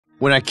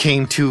When I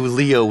came to,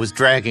 Leo was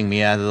dragging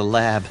me out of the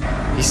lab.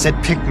 He said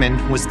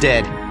Pickman was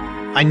dead.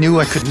 I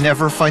knew I could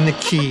never find the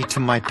key to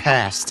my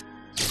past.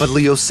 But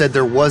Leo said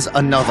there was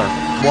another,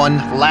 one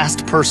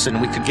last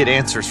person we could get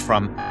answers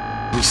from.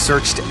 We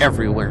searched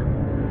everywhere.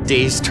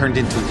 Days turned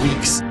into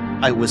weeks.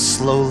 I was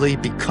slowly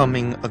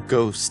becoming a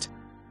ghost.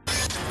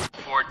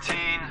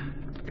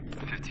 14,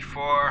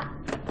 54,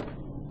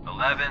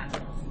 11,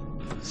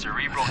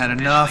 cerebral. Had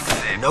enough.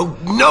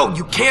 No,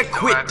 you can't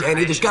quit,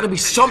 Danny. There's gotta be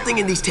something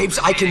in these tapes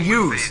I can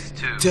use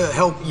to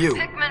help you.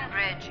 Pickman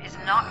Bridge is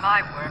not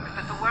my work,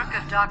 but the work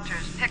of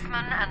Doctors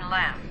Pickman and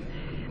Lamb.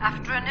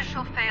 After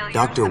initial failure,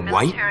 Dr. the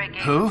White? military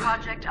gave Who? the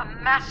project a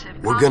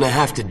massive We're gonna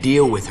have to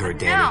deal with her,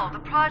 Now, Danny.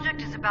 the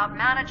project is about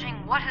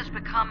managing what has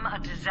become a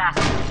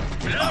disaster.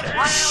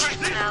 One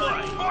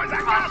personality in the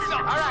process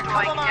of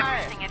destroying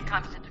everything it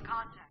comes into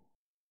contact.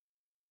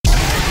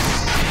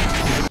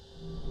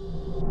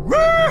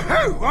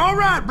 Woohoo! All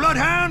right,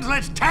 bloodhounds,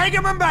 let's tag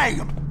 'em and bag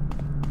 'em.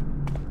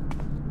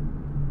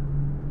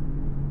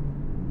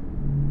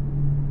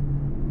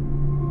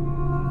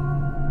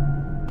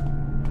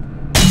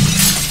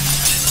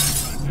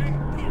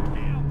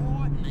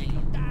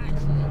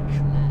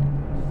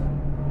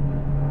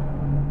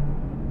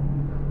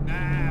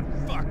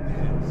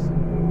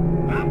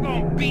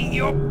 Beat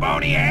your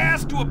bony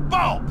ass to a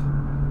pulp!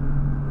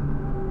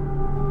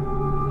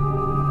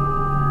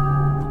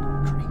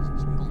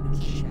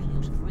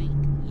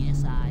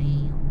 Yes, I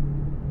am.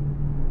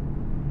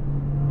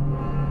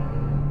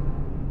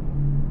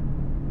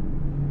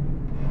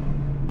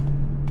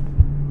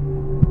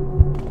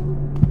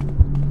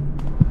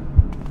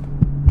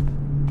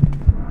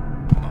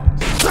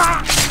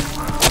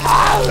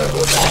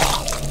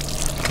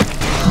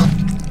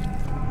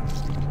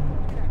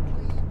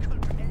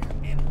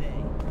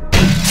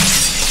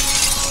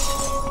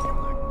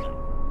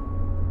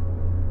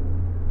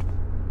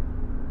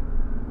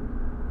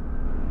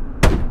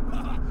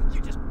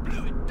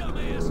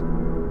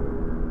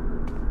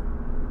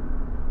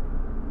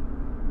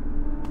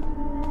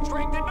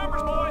 Strength in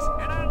numbers, boys,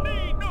 and I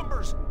need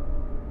numbers!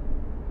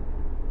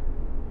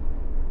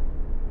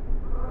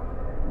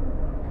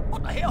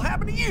 What the hell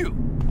happened to you?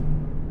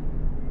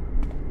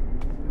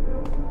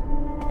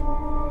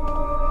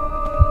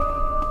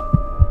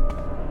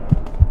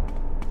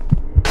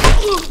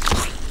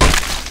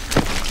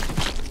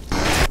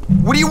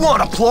 What do you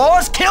want,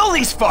 applause? Kill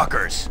these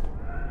fuckers!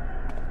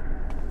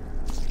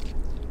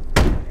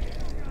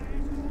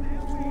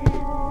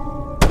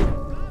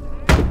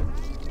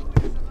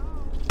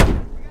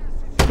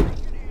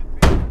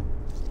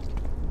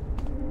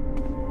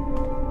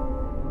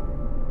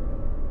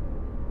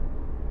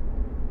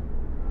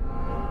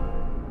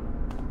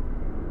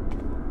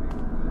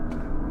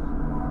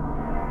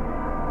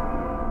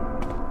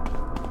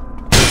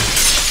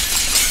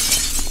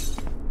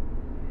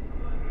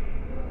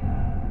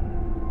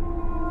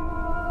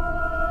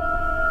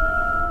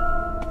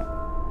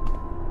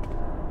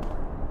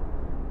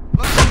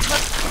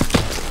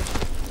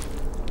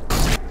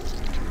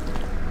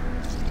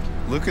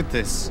 Look at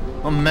this.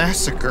 A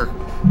massacre.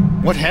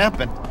 What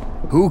happened?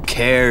 Who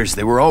cares?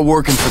 They were all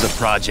working for the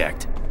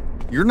project.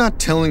 You're not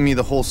telling me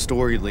the whole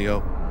story,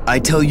 Leo. I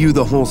tell you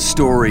the whole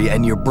story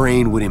and your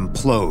brain would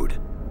implode.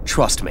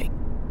 Trust me.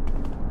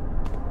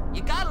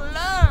 You gotta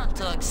learn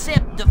to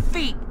accept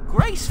defeat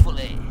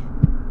gracefully.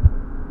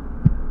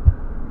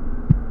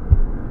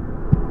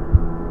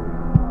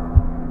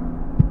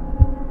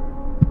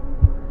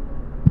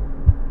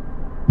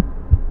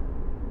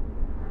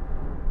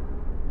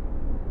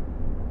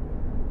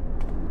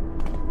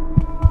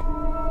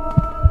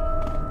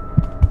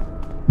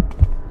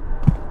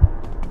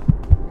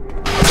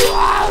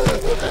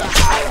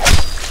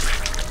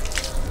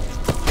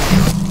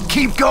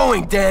 Keep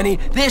going, Danny.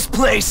 This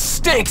place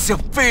stinks of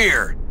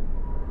fear.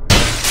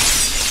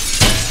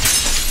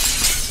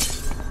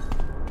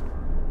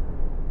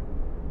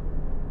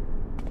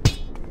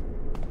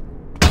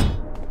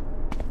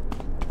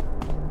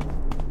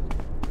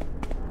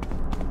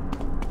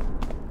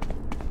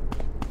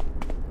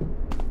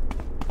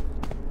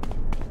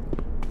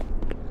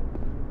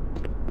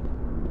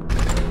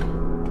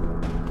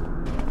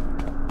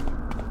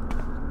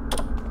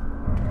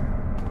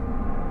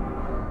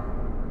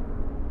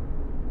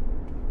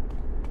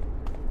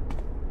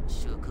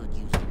 Sure could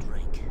use a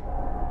drink.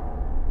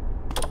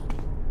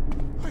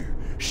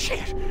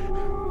 Shit!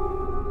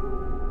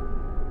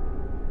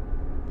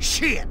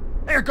 Shit!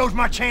 There goes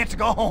my chance to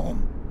go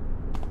home.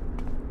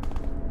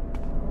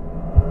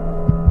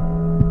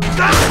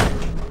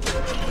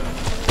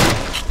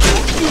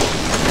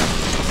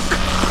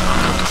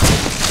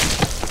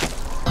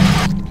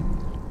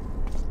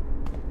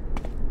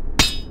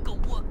 Go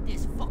work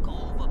this fucker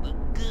over,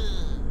 but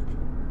good.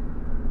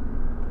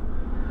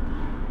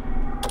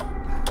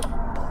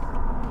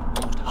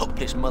 Hope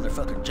this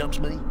motherfucker jumps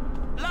me.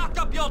 Lock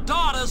up your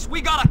daughters,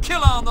 we got a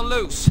killer on the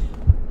loose.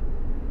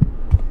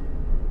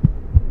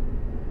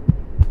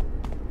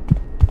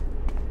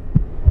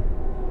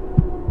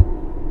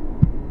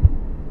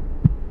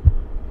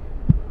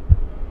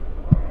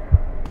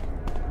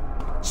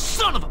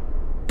 Son of a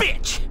bitch!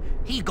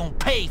 He's gonna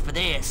pay for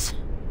this.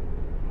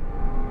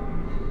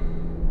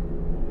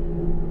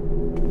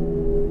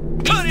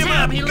 Cut him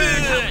up He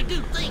learned how to good!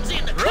 do things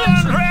in the Run,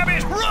 country.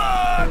 Travis,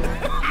 run!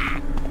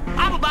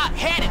 I'm about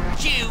had it,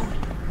 Jew.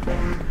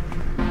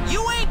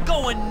 You ain't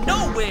going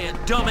nowhere,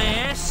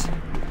 dumbass.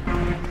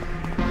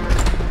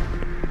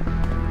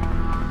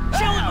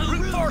 Show him the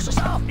Brute force us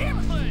off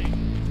everything!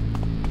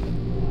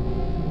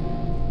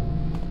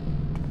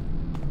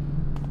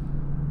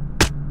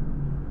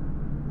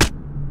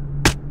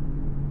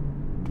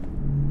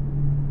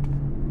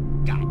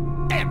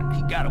 God damn it,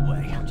 he got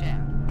away. Watch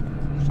out.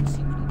 You should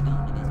see what he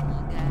done to this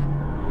little guy.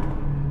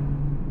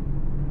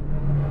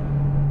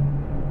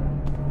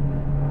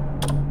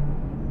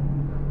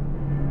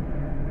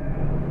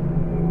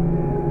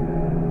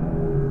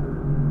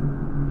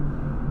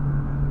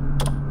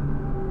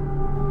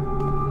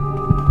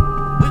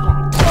 We're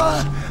gonna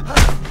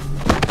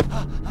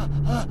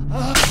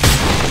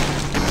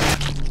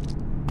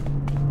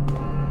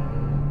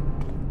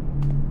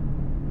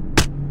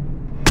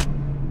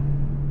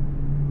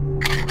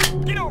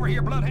Get over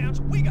here, bloodhounds.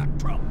 We got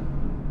trouble.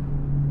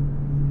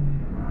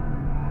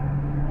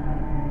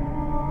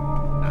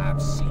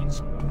 I've seen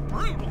some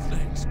brutal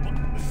things, but...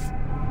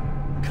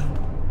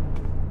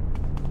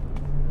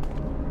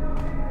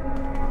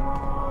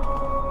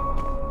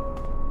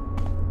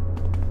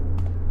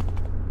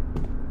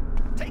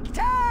 Take your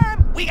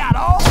time. We got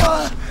all...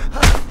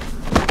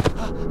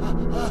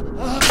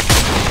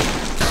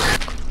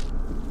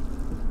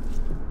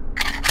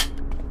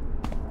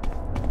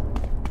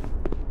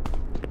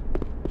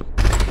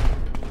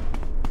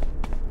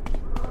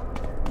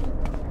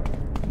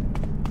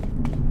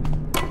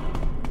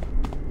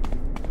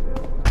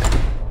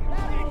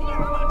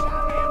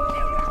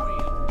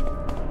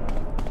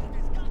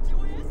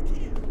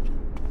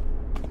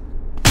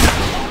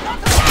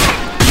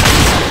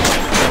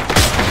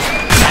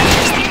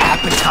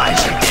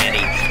 Appetizer,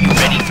 Danny. You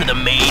ready for the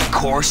main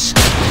course?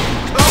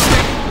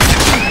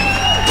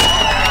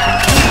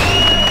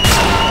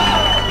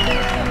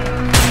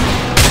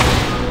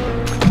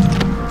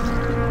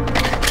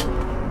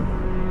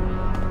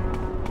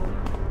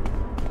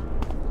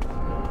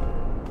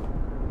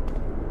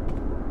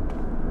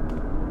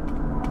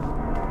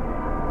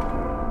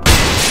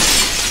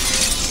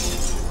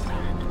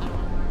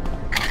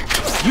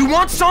 You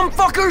want some,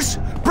 fuckers?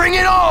 Bring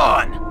it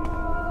on!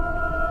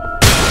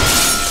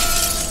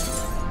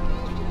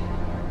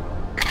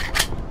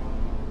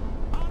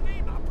 I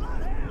need my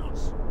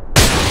bloodhounds.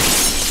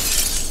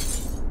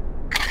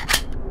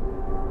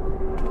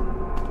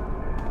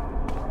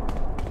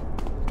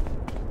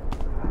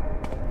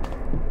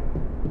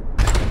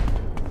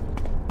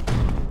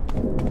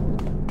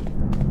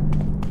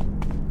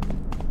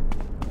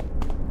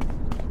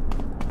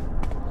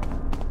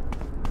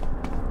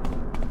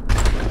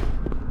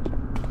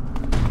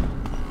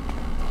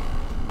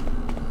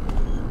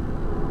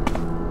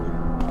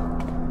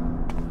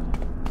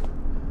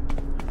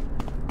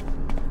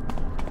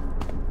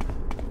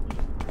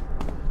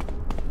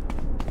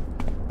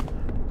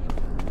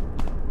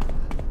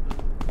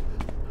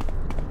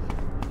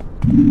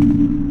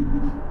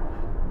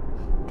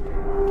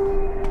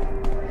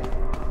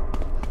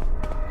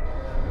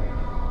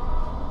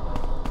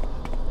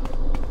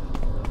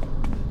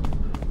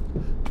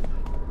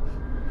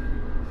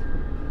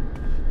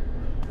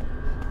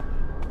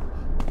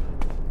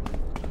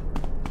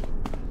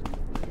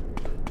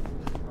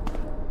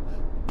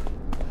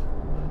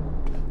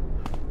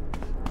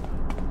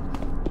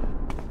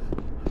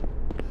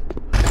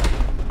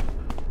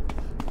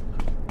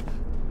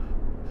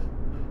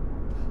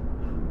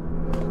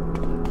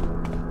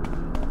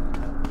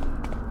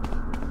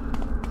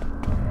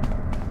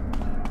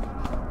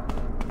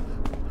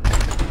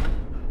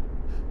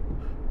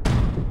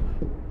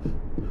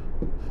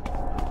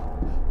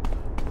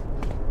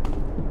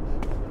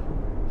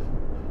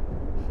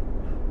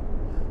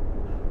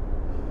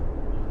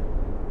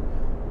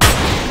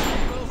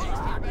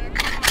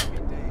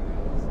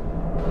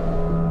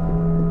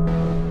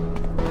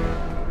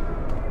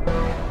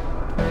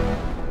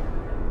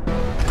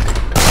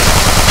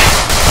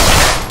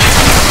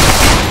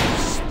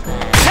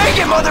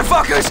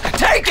 Motherfuckers,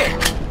 take it!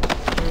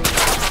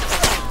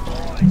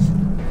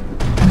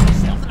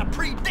 yourself in a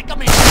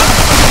predicament.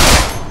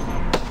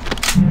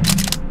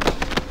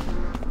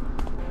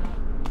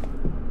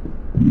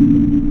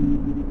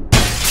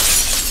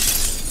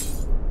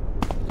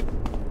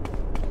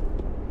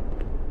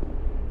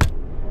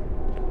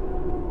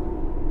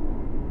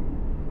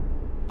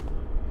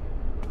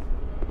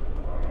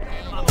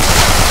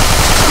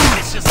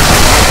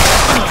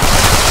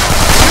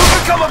 You've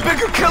become a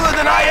bigger killer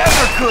than I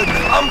ever could!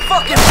 I'm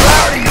fucking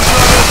proud of you,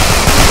 brother!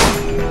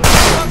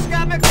 Folks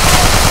got me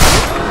close.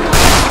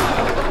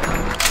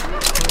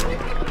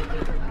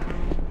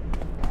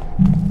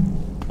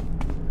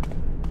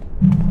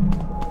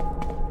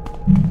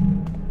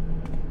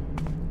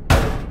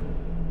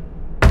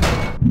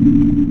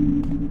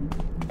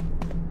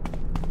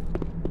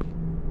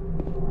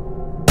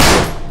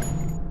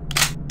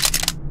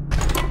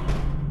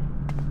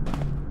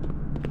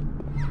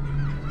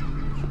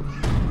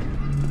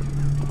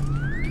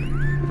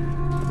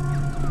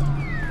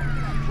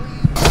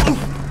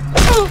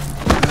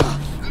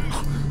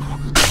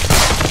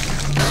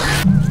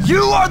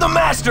 are the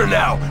master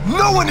now!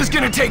 No one is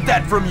gonna take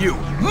that from you!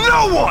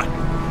 No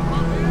one!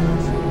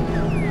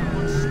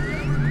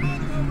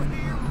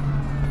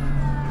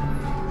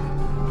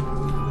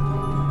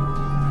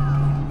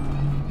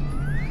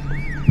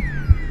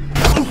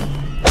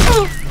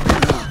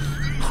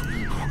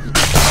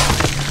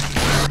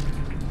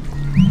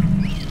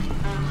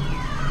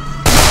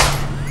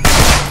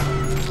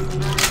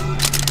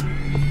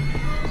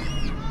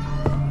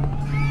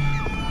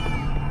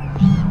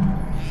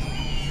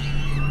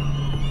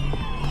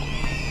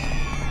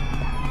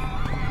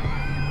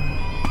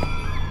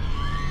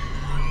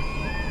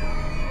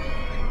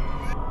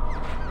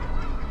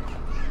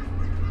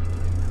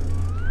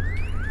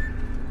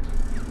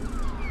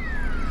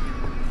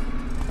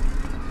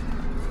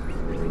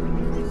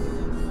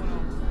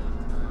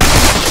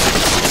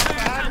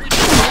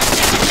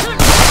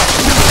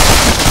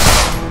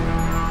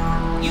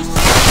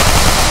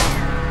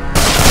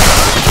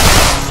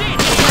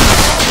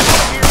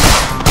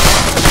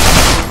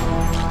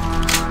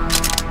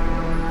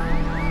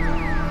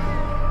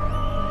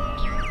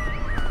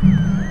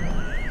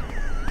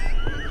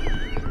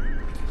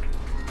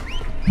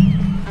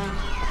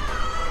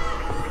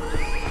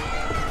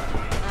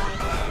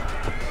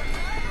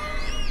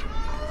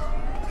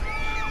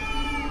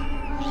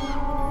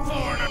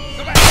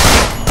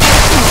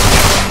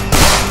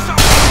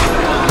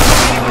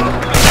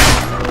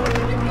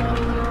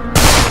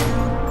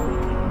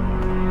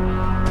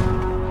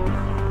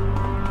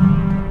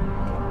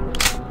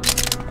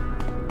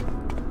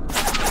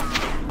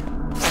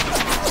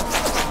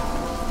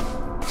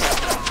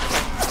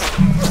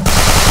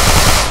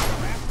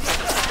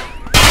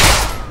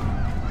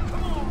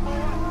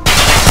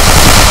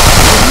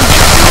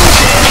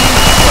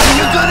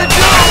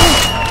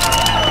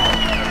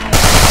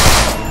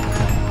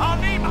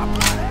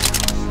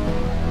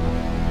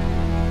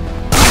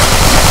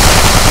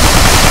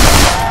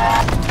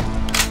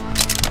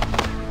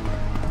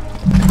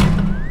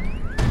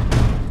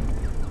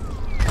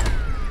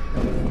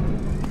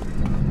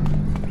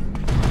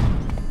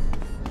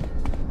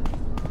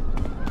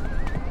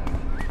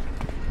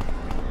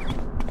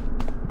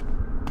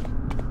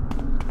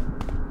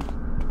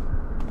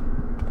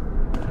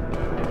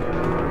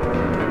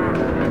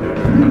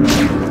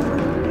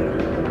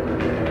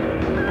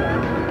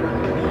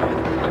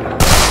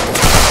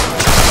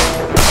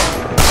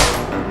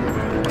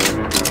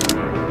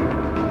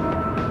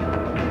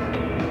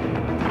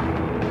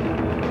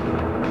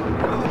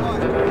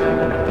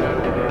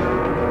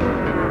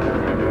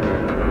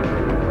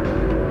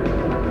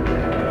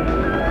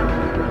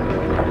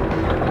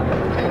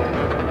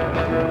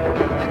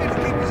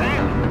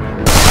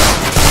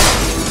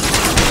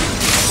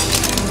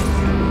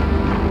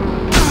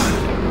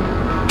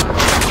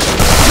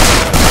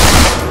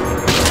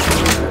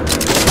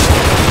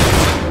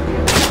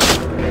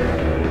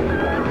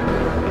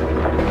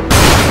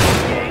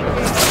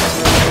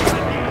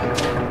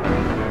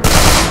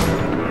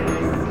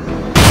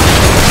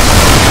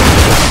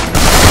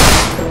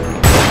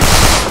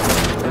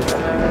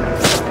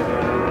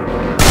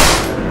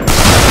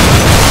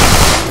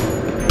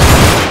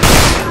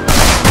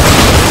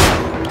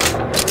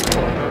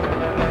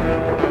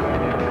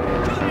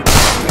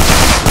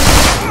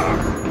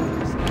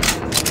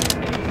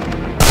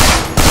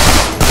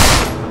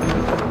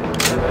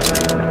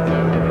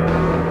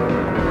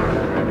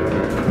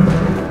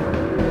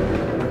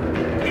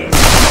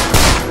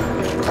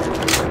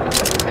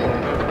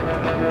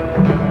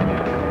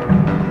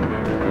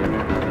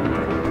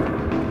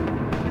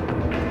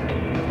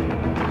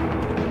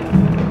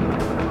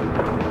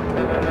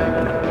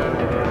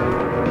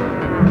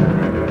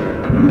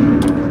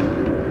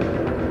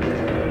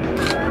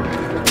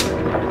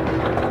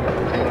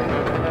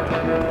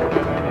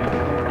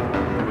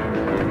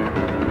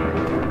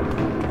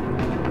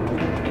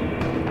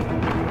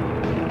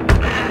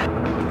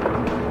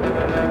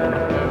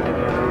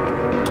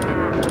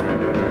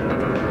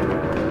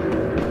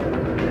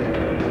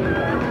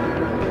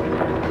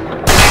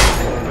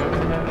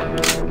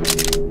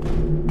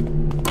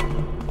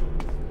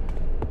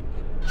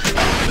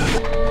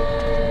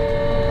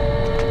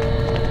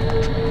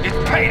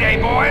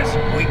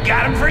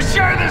 Got him for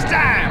sure this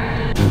time!